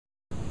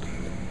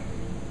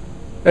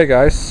Hey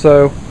guys,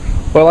 I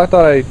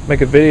thought I'd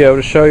make a video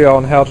to show you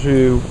on how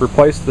to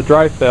replace the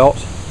drive belt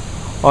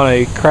on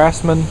a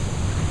Craftsman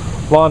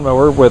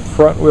lawnmower with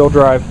front wheel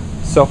drive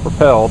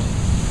self-propelled,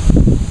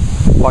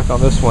 like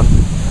on this one.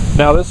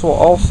 Now this will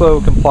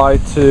also comply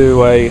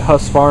to a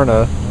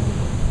Husqvarna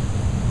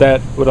that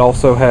would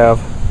also have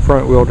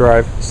front wheel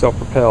drive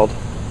self-propelled.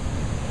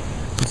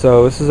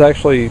 So this is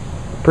actually a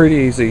pretty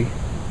easy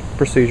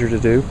procedure to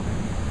do.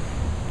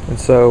 And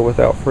so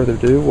without further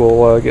ado,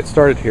 we'll get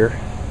started here.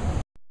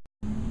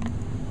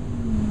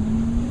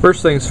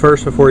 First things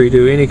first, before you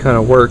do any kind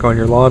of work on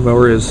your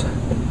lawnmower, is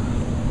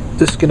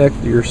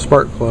disconnect your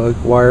spark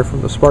plug wire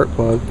from the spark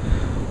plug,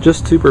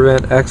 just to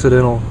prevent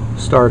accidental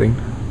starting.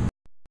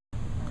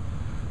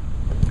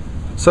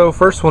 So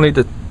first we'll need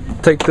to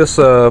take this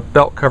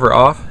belt cover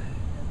off,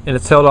 and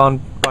it's held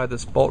on by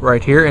this bolt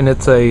right here, and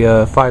it's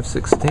a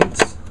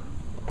 5/16.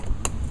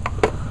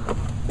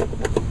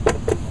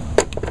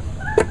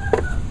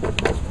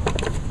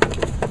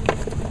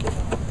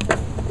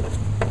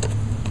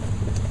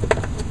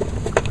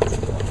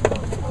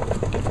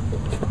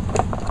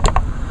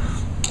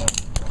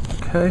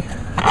 Okay,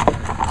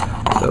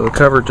 so the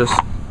cover just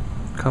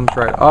comes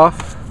right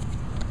off.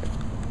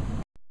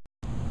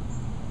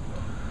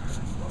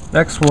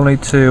 Next we'll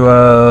need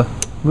to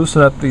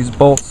loosen up these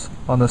bolts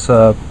on this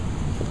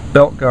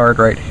belt guard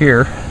right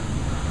here,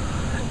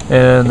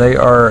 and they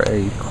are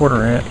a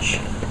 1/4 inch.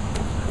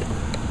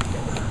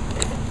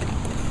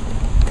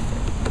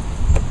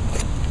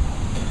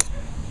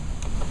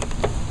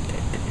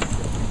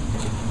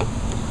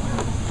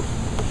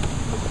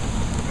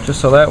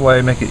 Just so that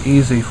way make it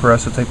easy for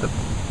us to take the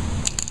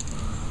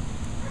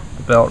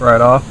belt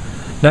right off.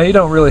 Now you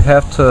don't really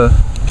have to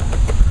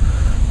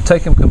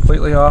take them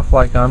completely off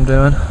like I'm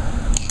doing,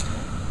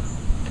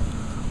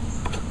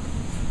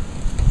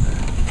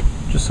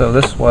 just so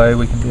this way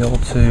we can be able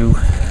to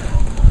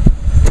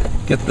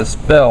get this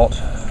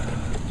belt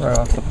right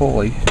off the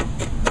pulley.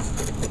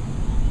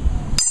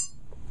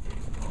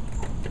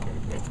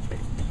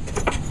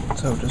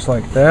 So just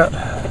like that.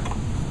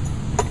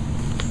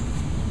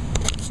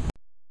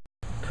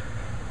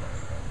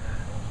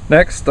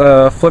 Next,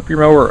 flip your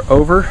mower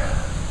over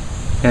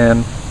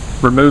and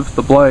remove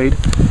the blade,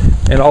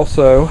 and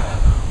also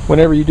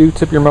whenever you do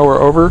tip your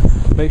mower over,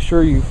 make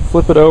sure you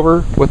flip it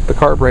over with the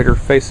carburetor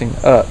facing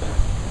up.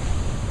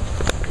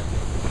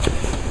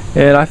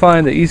 And I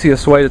find the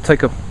easiest way to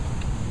take a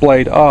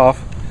blade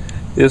off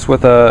is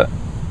with an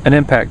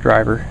impact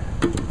driver,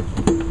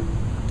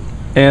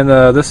 and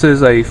this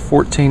is a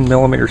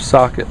 14mm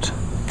socket.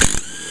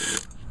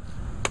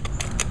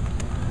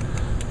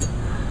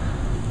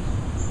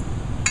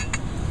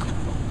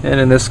 And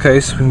in this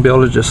case, we can be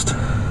able to just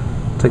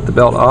take the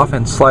belt off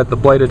and slide the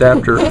blade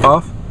adapter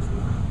off.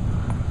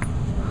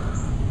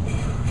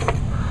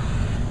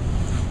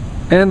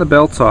 And the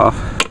belt's off.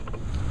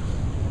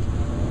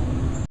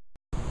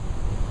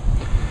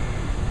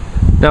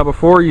 Now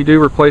before you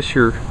do replace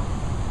your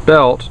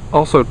belt,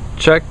 also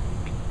check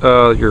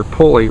your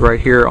pulley right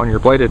here on your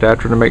blade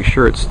adapter to make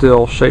sure it's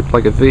still shaped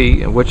like a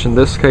V, in which in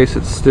this case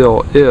it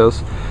still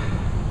is.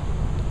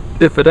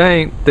 If it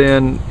ain't,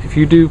 then if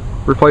you do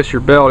replace your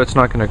belt, it's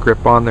not going to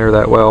grip on there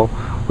that well,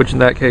 which in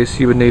that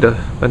case you would need a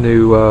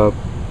new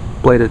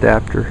blade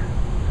adapter.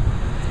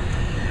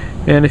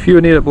 And if you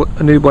would need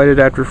a new blade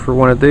adapter for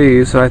one of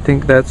these, I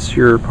think that's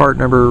your part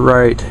number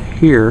right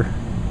here.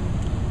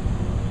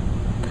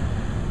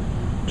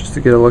 Just to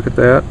get a look at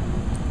that,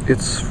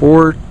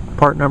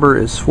 part number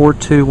is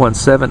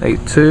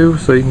 421782,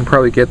 so you can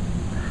probably get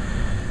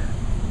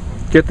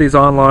these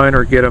online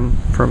or get them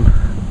from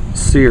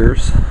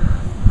Sears.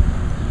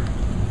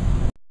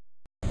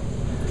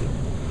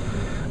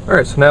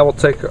 Alright, so now we'll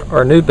take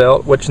our new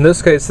belt, which in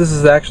this case, this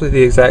is actually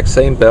the exact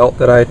same belt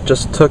that I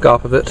just took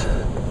off of it.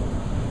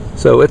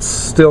 So it's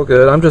still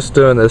good. I'm just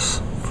doing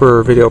this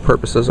for video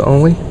purposes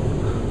only.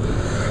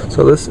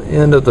 So this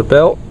end of the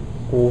belt,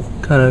 we'll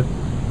kind of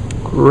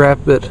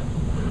wrap it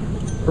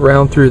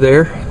around through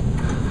there,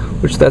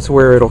 which that's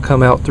where it'll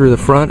come out through the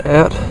front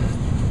at.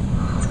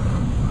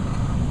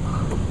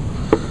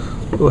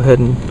 Go ahead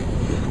and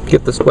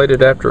get this blade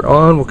adapter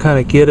on. We'll kind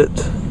of get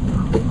it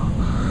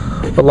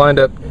lined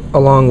up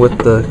along with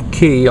the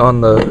key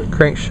on the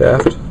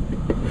crankshaft.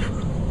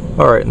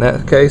 Alright, in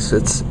that case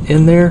it's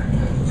in there,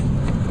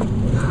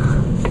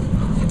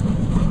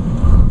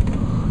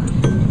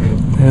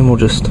 and we'll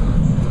just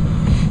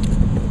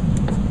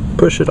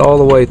push it all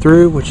the way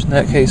through, which in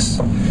that case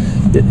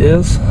it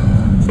is.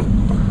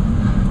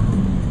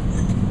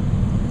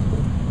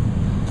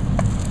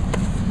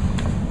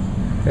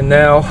 And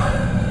now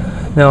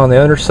on the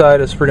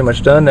underside it's pretty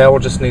much done. Now we'll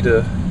just need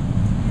to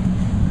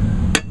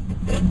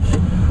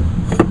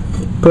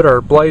put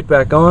our blade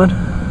back on.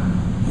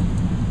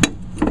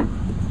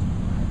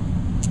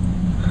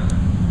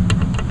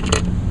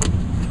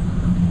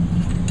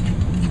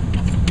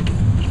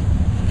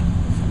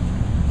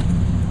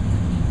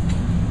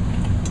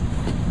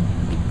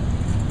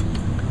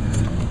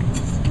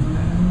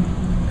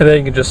 And then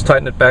you can just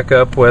tighten it back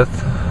up with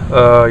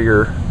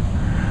your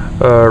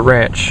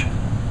wrench.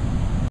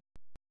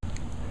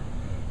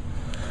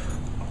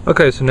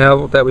 Okay, so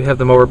now that we have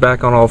the mower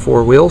back on all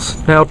four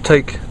wheels, now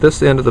take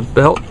this end of the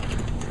belt,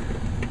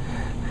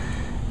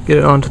 get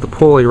it onto the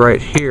pulley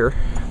right here.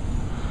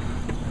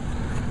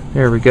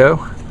 There we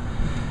go.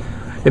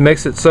 It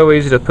makes it so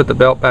easy to put the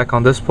belt back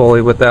on this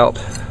pulley without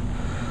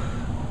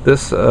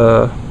this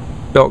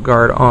belt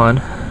guard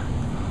on.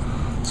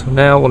 So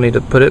now we'll need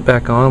to put it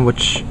back on,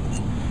 which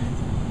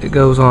it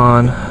goes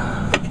on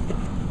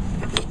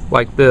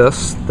like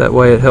this. That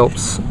way it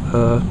helps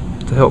to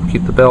help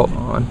keep the belt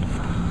on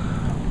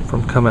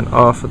from coming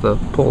off of the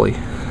pulley.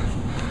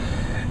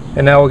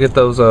 And now we'll get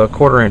those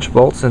 1/4 inch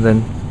bolts and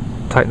then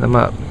tighten them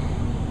up.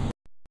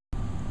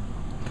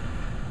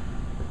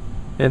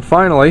 And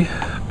finally,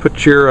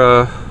 put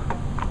your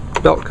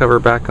belt cover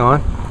back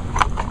on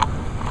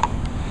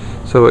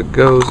so it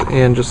goes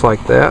in just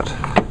like that.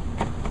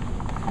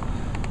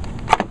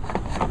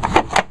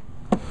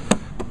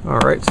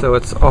 Alright, so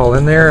it's all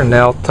in there, and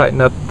now tighten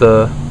up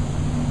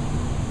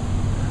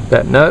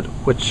that nut,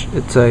 which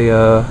it's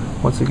a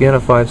once again a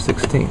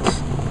 5/16.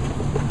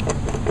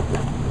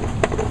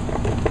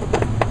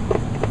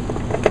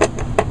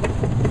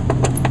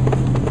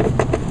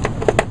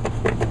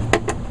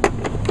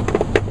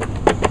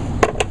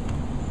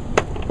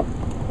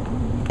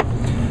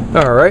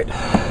 Alright,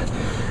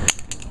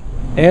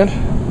 and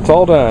it's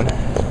all done.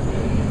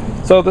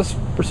 So this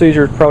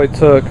procedure probably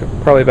took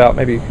about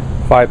maybe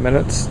 5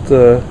 minutes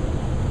to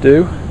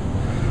do.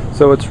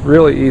 So it's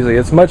really easy.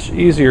 It's much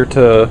easier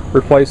to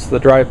replace the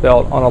drive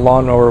belt on a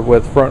lawnmower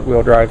with front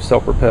wheel drive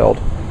self-propelled.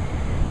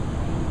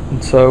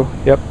 And so,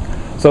 yep.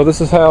 So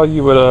this is how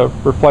you would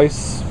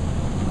replace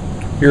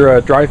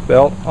your drive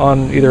belt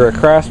on either a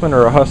Craftsman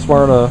or a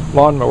Husqvarna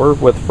lawnmower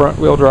with front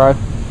wheel drive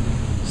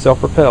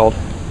self-propelled.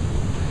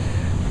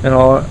 And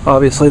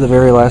obviously the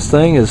very last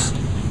thing is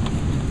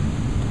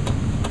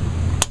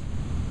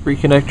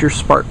reconnect your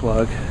spark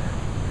plug.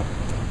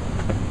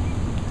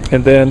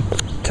 And then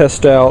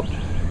test out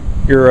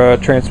your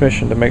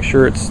transmission to make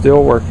sure it's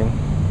still working.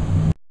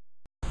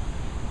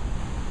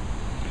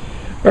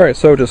 Alright,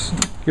 so just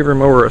give your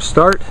mower a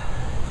start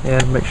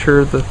and make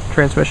sure the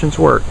transmission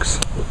works.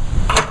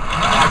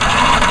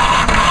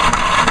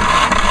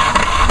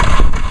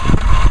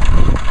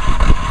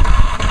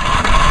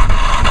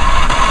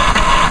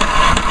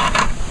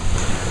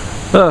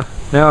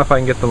 Now if I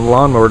can get the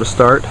lawnmower to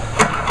start.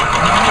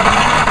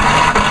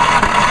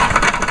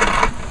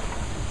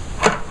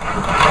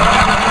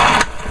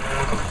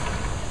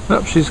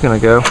 Oh, she's gonna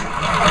go.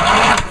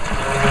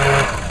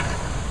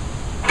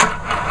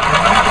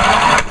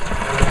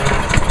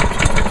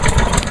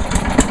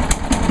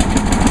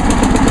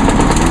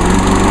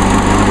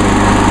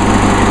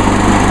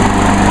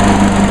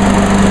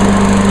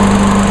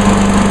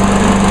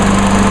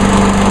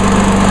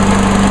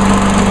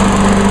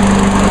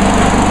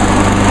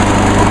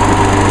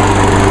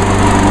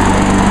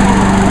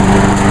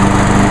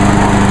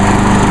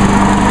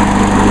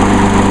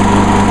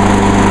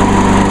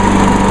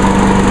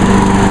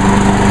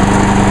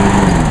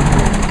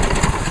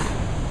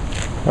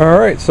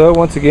 Alright, so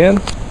once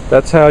again,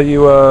 that's how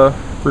you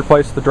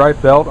replace the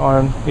drive belt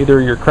on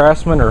either your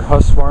Craftsman or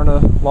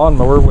Husqvarna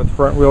lawnmower with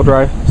front wheel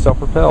drive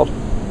self-propelled.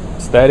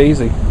 It's that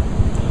easy.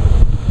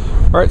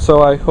 Alright,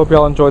 so I hope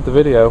y'all enjoyed the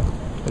video.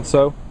 And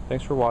so,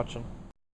 thanks for watching.